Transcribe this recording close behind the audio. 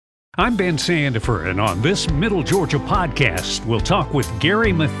I'm Ben Sandifer, and on this Middle Georgia podcast, we'll talk with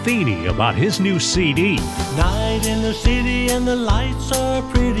Gary Matheny about his new CD. Night in the city and the lights are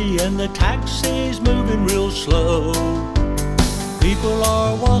pretty and the taxi's moving real slow. People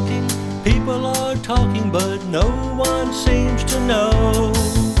are walking, people are talking, but no one seems to know.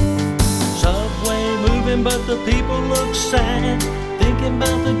 Subway moving, but the people look sad, thinking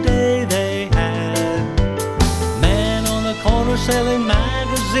about the day they had. Man on the corner selling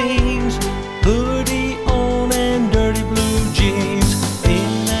magazines, hoodie on and dirty blue jeans.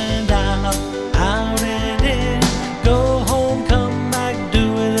 In and out, out and in, go home, come back,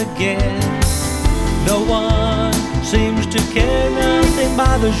 do it again. No one seems to care, nothing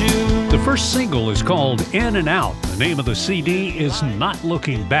bothers you. The first single is called In and Out. The name of the CD is Not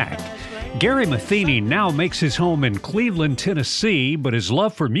Looking Back. Gary Matheny now makes his home in Cleveland, Tennessee, but his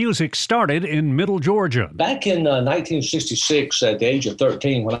love for music started in Middle Georgia. Back in 1966, at the age of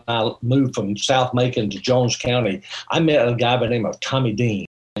 13, when I moved from South Macon to Jones County, I met a guy by the name of Tommy Dean,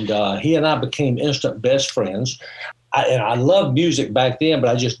 and he and I became instant best friends. I loved music back then, but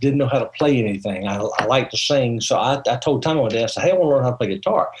I just didn't know how to play anything. I liked to sing, so I told Tommy one day, I said, hey, I want to learn how to play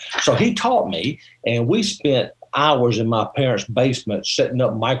guitar. So he taught me, and we spent hours in my parents' basement setting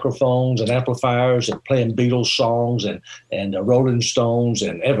up microphones and amplifiers and playing Beatles songs and Rolling Stones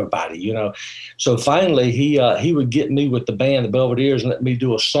and everybody, you know. So finally, he would get me with the band, the Belvederes, and let me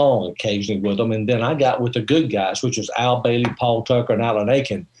do a song occasionally with them. And then I got with the good guys, which was Al Bailey, Paul Tucker, and Alan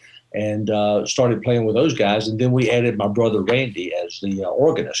Aiken, and started playing with those guys. And then we added my brother Randy as the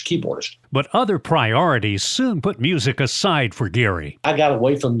organist, keyboardist. But other priorities soon put music aside for Gary. I got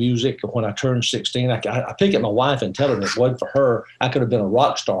away from music when I turned 16. I picked at my wife and tell her if it wasn't for her, I could have been a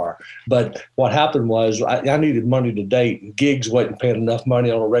rock star. But what happened was I needed money to date, and gigs wasn't paying enough money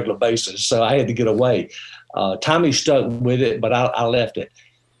on a regular basis, so I had to get away. Tommy stuck with it, but I left it.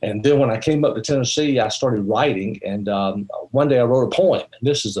 And then when I came up to Tennessee, I started writing. And one day I wrote a poem. And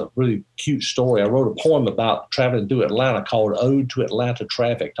this is a really cute story. I wrote a poem about traveling through Atlanta called Ode to Atlanta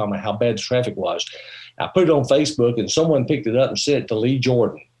Traffic, talking about how bad the traffic was. I put it on Facebook, and someone picked it up and sent it to Lee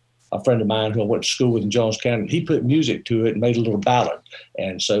Jordan, a friend of mine who I went to school with in Jones County. He put music to it and made a little ballad.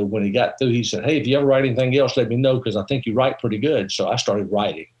 And so when he got through, he said, hey, if you ever write anything else, let me know, because I think you write pretty good. So I started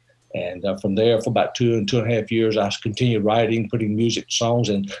writing. And from there, for about 2.5 years, I continued writing, putting music to songs,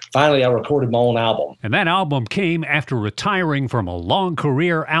 and finally I recorded my own album. And that album came after retiring from a long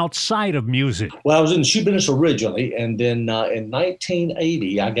career outside of music. Well, I was in the shoe business originally, and then in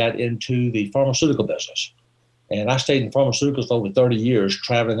 1980, I got into the pharmaceutical business. And I stayed in pharmaceuticals for over 30 years,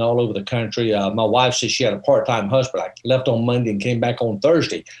 traveling all over the country. My wife said she had a part-time husband. I left on Monday and came back on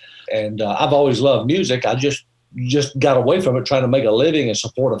Thursday. And I've always loved music. I just got away from it trying to make a living and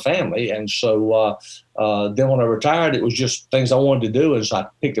support a family. And so then when I retired, it was just things I wanted to do, and so I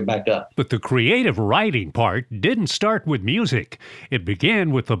picked it back up. But the creative writing part didn't start with music. It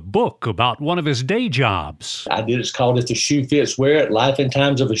began with a book about one of his day jobs. I did. It's called If the Shoe Fits, Wear It, Life and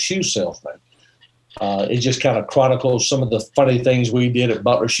Times of a Shoe Salesman. It just kind of chronicles some of the funny things we did at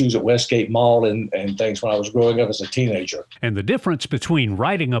Butler Shoes at Westgate Mall and things when I was growing up as a teenager. And the difference between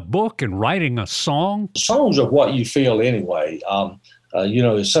writing a book and writing a song? Songs are what you feel anyway.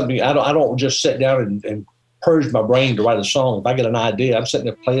 It's something I don't just sit down and purge my brain to write a song. If I get an idea, I'm sitting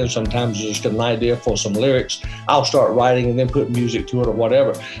there playing sometimes, just get an idea for some lyrics. I'll start writing and then put music to it or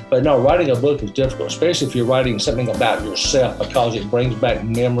whatever. But no, writing a book is difficult, especially if you're writing something about yourself, because it brings back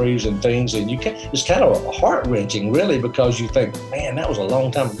memories and things. And it's kind of heart-wrenching, really, because you think, man, that was a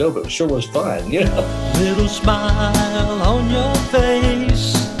long time ago, but it sure was fun, you know. Little smile on your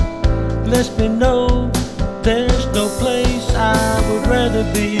face lets me know there's no place I would rather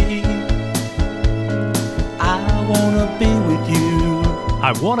be. I wanna be with you.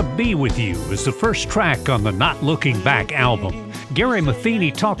 I Wanna Be With You is the first track on the Not Looking Back album. Gary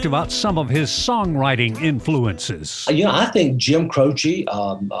Matheny talked about some of his songwriting influences. I think Jim Croce,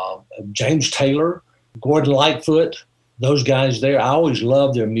 James Taylor, Gordon Lightfoot, those guys there, I always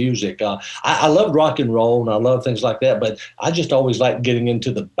loved their music. I loved rock and roll, and I love things like that, but I just always liked getting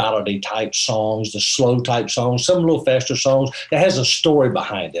into the ballady type songs, the slow type songs, some little faster songs that has a story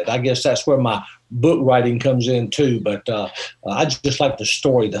behind it. I guess that's where my book writing comes in too, but I just like the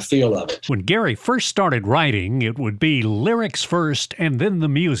story, the feel of it. When Gary first started writing, it would be lyrics first and then the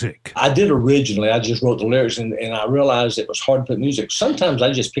music. I did originally. I just wrote the lyrics, and I realized it was hard to put music. Sometimes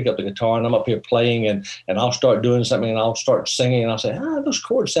I just pick up the guitar and I'm up here playing, and I'll start doing something, and I'll start singing, and I'll say, those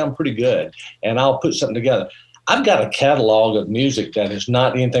chords sound pretty good, and I'll put something together. I've got a catalog of music that has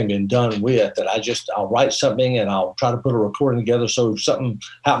not anything been done with, that I'll write something and I'll try to put a recording together so if something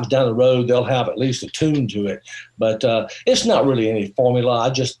happens down the road, they'll have at least a tune to it. But it's not really any formula. I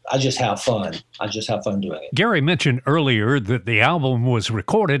just have fun. I just have fun doing it. Gary mentioned earlier that the album was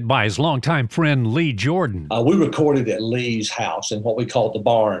recorded by his longtime friend Lee Jordan. We recorded at Lee's house in what we call the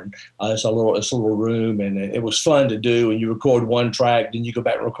barn. It's a little room, and it was fun to do. And you record one track, then you go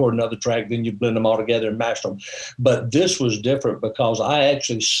back and record another track, then you blend them all together and master them. But this was different because I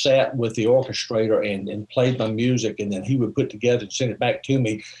actually sat with the orchestrator and played my music, and then he would put together and send it back to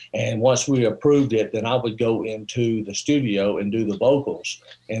me. And once we approved it, then I would go into the studio and do the vocals,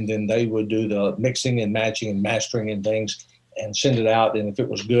 and then they would do the mixing and matching and mastering and things and send it out. And if it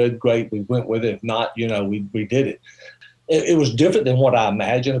was good, great, we went with it. If not, we did it. It was different than what I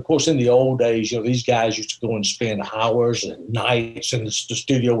imagined. Of course, in the old days, these guys used to go and spend hours and nights in the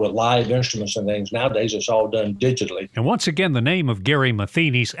studio with live instruments and things. Nowadays, it's all done digitally. And once again, the name of Gary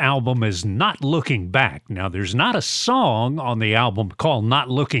Matheny's album is Not Looking Back. Now, there's not a song on the album called Not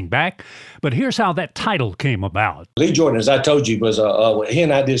Looking Back, but here's how that title came about. Lee Jordan, as I told you, was he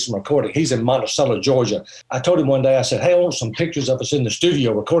and I did some recording. He's in Monticello, Georgia. I told him one day, I said, hey, I want some pictures of us in the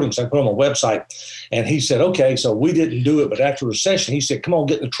studio recording, so I put them on my website. And he said, okay. So we didn't do it, but after the session, he said, come on,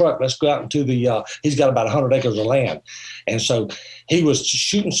 get in the truck. Let's go out into he's got about 100 acres of land. And so he was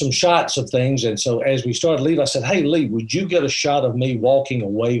shooting some shots of things. And so as we started leaving, I said, hey, Lee, would you get a shot of me walking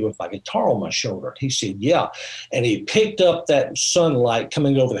away with my guitar on my shoulder? He said, yeah. And he picked up that sunlight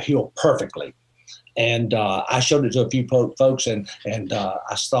coming over the hill perfectly. And I showed it to a few folks, and I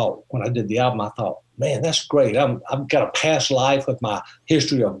thought, when I did the album, I thought, man, that's great. I've got a past life with my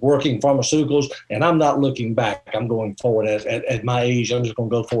history of working pharmaceuticals, and I'm not looking back. I'm going forward. At my age, I'm just going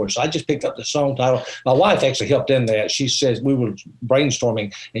to go forward. So I just picked up the song title. My wife actually helped in that. She says, we were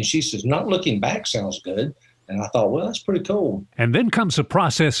brainstorming, and she says, Not Looking Back sounds good. And I thought, well, that's pretty cool. And then comes the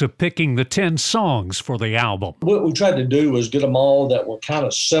process of picking the 10 songs for the album. What we tried to do was get them all that were kind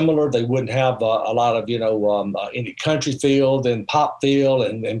of similar. They wouldn't have a lot of, any country feel, then pop feel,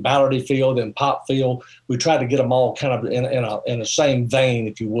 and ballady feel, then pop feel. We tried to get them all kind of in the same vein,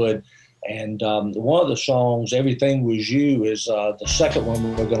 if you would. And one of the songs, Everything Was You, is the second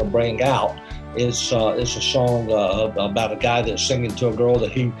one we're going to bring out. It's a song about a guy that's singing to a girl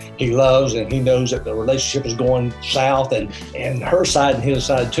that he loves, and he knows that the relationship is going south, and her side and his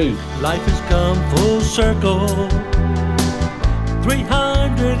side too. Life has come full circle,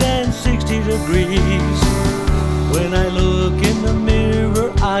 360 degrees. When I look in the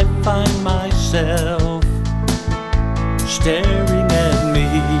mirror, I find myself staring at me.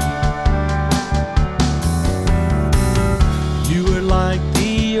 You were like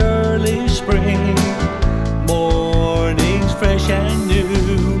the early spring, mornings fresh and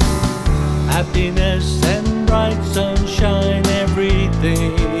new, happiness and bright sunshine,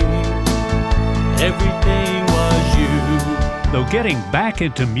 everything was you. Though getting back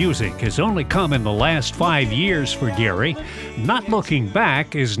into music has only come in the last 5 years for Gary, Not Looking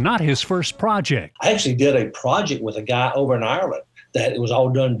Back is not his first project. I actually did a project with a guy over in Ireland that it was all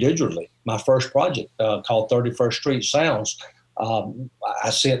done digitally. My first project called 31st Street Sounds. I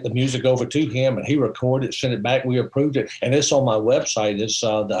sent the music over to him, and he recorded it, sent it back. We approved it, and it's on my website. It's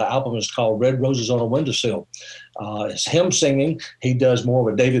the album is called Red Roses on a Windowsill. It's him singing. He does more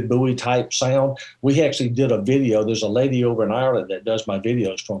of a David Bowie type sound. We actually did a video. There's a lady over in Ireland that does my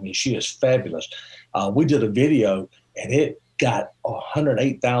videos for me. She is fabulous. We did a video, and it got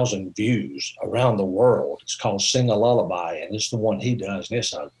 108,000 views around the world. It's called Sing a Lullaby, and it's the one he does, and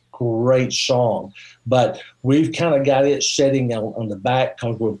it's a great song. But we've kind of got it setting on the back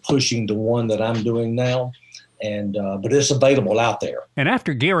because we're pushing the one that I'm doing now. And but it's available out there. And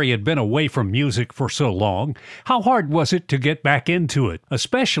after Gary had been away from music for so long, how hard was it to get back into it,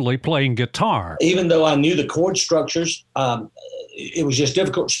 especially playing guitar? Even though I knew the chord structures, it was just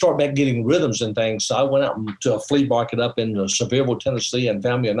difficult to start back getting rhythms and things. So I went out to a flea market up in Sevierville, Tennessee, and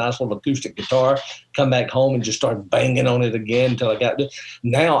found me a nice little acoustic guitar, come back home and just started banging on it again until I got it.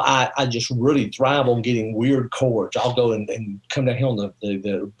 Now I just really thrive on getting weird chords. I'll go and come down here on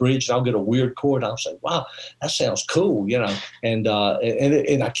the bridge, and I'll get a weird chord, and I'll say, wow, that sounds cool, and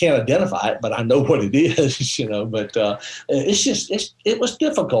I can't identify it, but I know what it is, but it was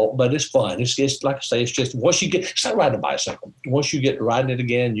difficult, but it's fun. It's like I say, it's just once you get, it's like riding a bicycle. Once you get riding it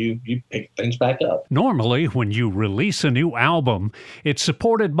again, you pick things back up. Normally, when you release a new album, it's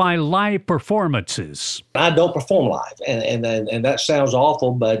supported by live performances. places. I don't perform live, and that sounds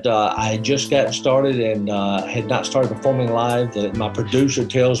awful, but I had just gotten started and had not started performing live. My producer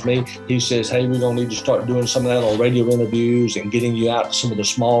tells me, he says, hey, we're going to need to start doing some of that on radio interviews and getting you out to some of the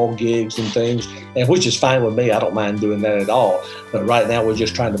small gigs and things, and which is fine with me. I don't mind doing that at all. But right now we're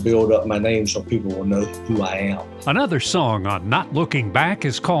just trying to build up my name so people will know who I am. Another song on Not Looking Back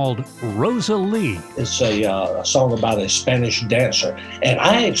is called Rosalie. It's a song about a Spanish dancer. And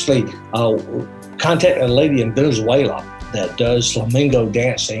I actually contacted a lady in Venezuela that does flamenco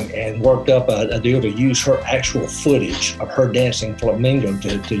dancing and worked up a deal to use her actual footage of her dancing flamenco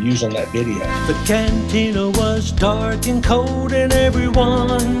to use on that video. The cantina was dark and cold and everyone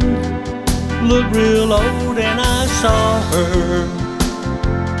looked real old, and I saw her,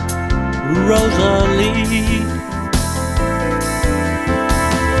 Rosalie.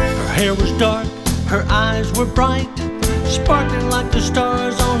 Her hair was dark, her eyes were bright, sparkling like the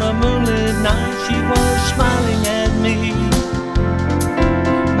stars on a moonlit night. She was smiling at me,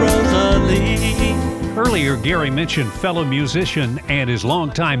 Rosalie. Earlier, Gary mentioned fellow musician and his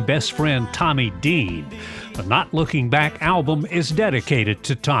longtime best friend, Tommy Dean. The Not Looking Back album is dedicated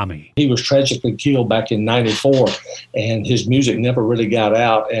to Tommy. He was tragically killed back in '94, and his music never really got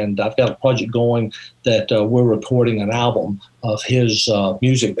out. And I've got a project going that we're recording an album of his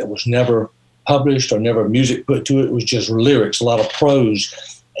music that was never published or never music put to it. It was just lyrics, a lot of prose.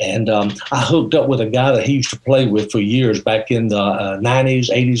 And I hooked up with a guy that he used to play with for years back in the 90s,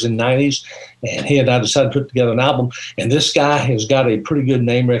 80s, and 90s. And he and I decided to put together an album. And this guy has got a pretty good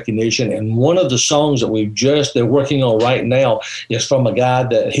name recognition. And one of the songs that they're working on right now is from a guy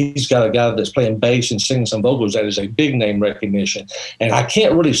he's got a guy that's playing bass and singing some vocals that is a big name recognition. And I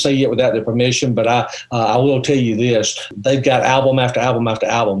can't really say it without their permission, but I will tell you this. They've got album after album after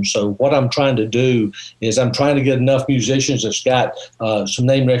album. So what I'm trying to do is I'm trying to get enough musicians that's got some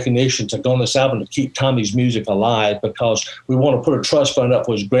name recognition to go on this album to keep Tommy's music alive, because we want to put a trust fund up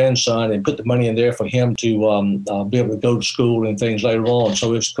for his grandson and put the money in there for him to be able to go to school and things later on.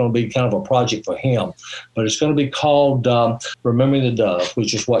 So it's going to be kind of a project for him. But it's going to be called Remembering the Dove,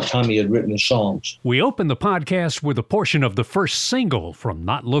 which is what Tommy had written in songs. We open the podcast with a portion of the first single from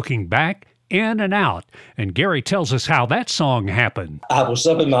Not Looking Back, In and Out. And Gary tells us how that song happened. I was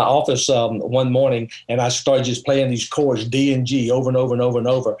up in my office one morning, and I started just playing these chords, D and G, over and over and over and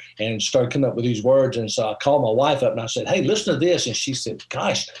over, and started coming up with these words. And so I called my wife up and I said, hey, listen to this. And she said,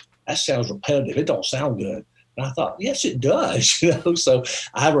 gosh, that sounds repetitive. It don't sound good. And I thought, yes, it does. So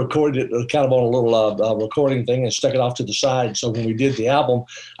I recorded it kind of on a little recording thing and stuck it off to the side. So when we did the album,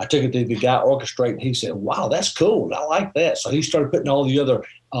 I took it to the guy orchestrate, and he said, wow, that's cool. I like that. So he started putting all the other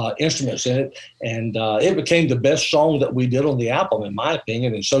instruments in it, and it became the best song that we did on the album, in my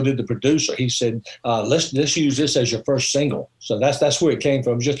opinion, and so did the producer. He said, let's use this as your first single. So that's where it came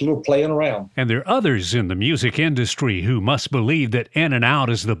from, just a little playing around. And there are others in the music industry who must believe that In and Out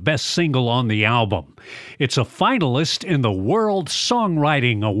is the best single on the album. It's a finalist in the World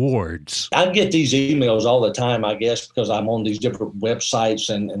Songwriting Awards. I get these emails all the time, I guess, because I'm on these different websites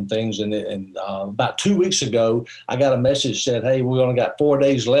and things. And about 2 weeks ago, I got a message that said, hey, we only got 4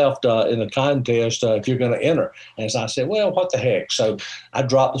 days left in the contest if you're going to enter. And so I said, well, what the heck? So I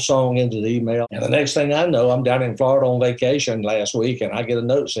dropped the song into the email. And the next thing I know, I'm down in Florida on vacation last week, and I get a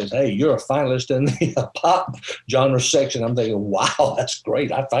note that says, hey, you're a finalist in the pop genre section. I'm thinking, wow, that's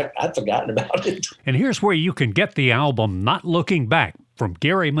great. I'd forgotten about it. And here's where you can get the album Not Looking Back from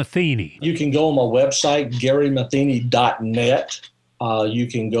Gary Matheny. You can go on my website, GaryMatheny.net. You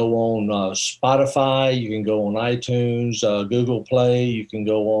can go on Spotify, you can go on iTunes, Google Play, you can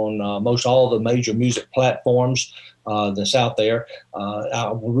go on most all the major music platforms that's out there.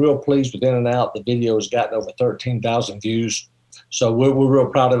 I'm real pleased with In and Out. The video has gotten over 13,000 views. So we're real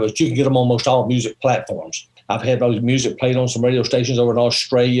proud of it. You can get them on most all music platforms. I've had those music played on some radio stations over in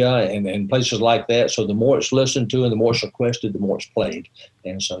Australia and places like that. So the more it's listened to and the more it's requested, the more it's played.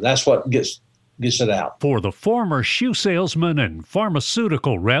 And so that's what gets it out. For the former shoe salesman and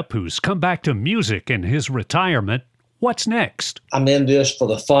pharmaceutical rep who's come back to music in his retirement, what's next? I'm in this for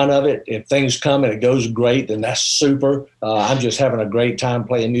the fun of it. If things come and it goes great, then that's super. I'm just having a great time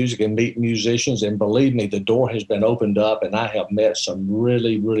playing music and meeting musicians. And believe me, the door has been opened up, and I have met some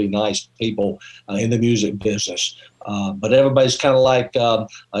really, really nice people in the music business. But everybody's kind of like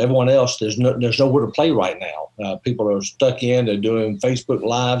everyone else. There's nowhere to play right now. People are stuck in. They're doing Facebook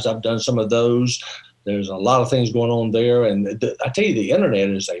Lives. I've done some of those. There's a lot of things going on there. And I tell you, the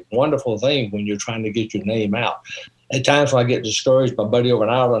internet is a wonderful thing when you're trying to get your name out. At times when I get discouraged, my buddy over in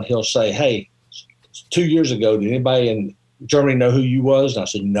Ireland, he'll say, hey, 2 years ago, did anybody in Germany know who you was? And I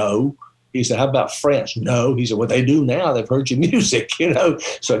said, no. He said, how about French? No. He said, well, they do now. They've heard your music,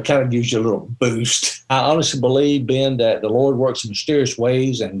 So it kind of gives you a little boost. I honestly believe, Ben, that the Lord works in mysterious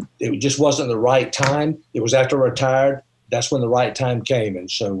ways, and it just wasn't the right time. It was after I retired. That's when the right time came. And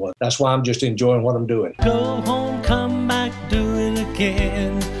so that's why I'm just enjoying what I'm doing. Go home, come back, do it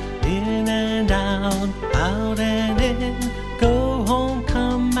again. In and out, out and in. Go home,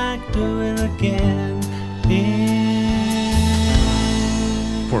 come back, do it again.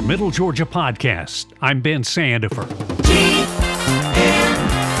 For Middle Georgia Podcast, I'm Ben Sandifer.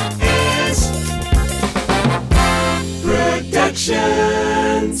 GMS Production.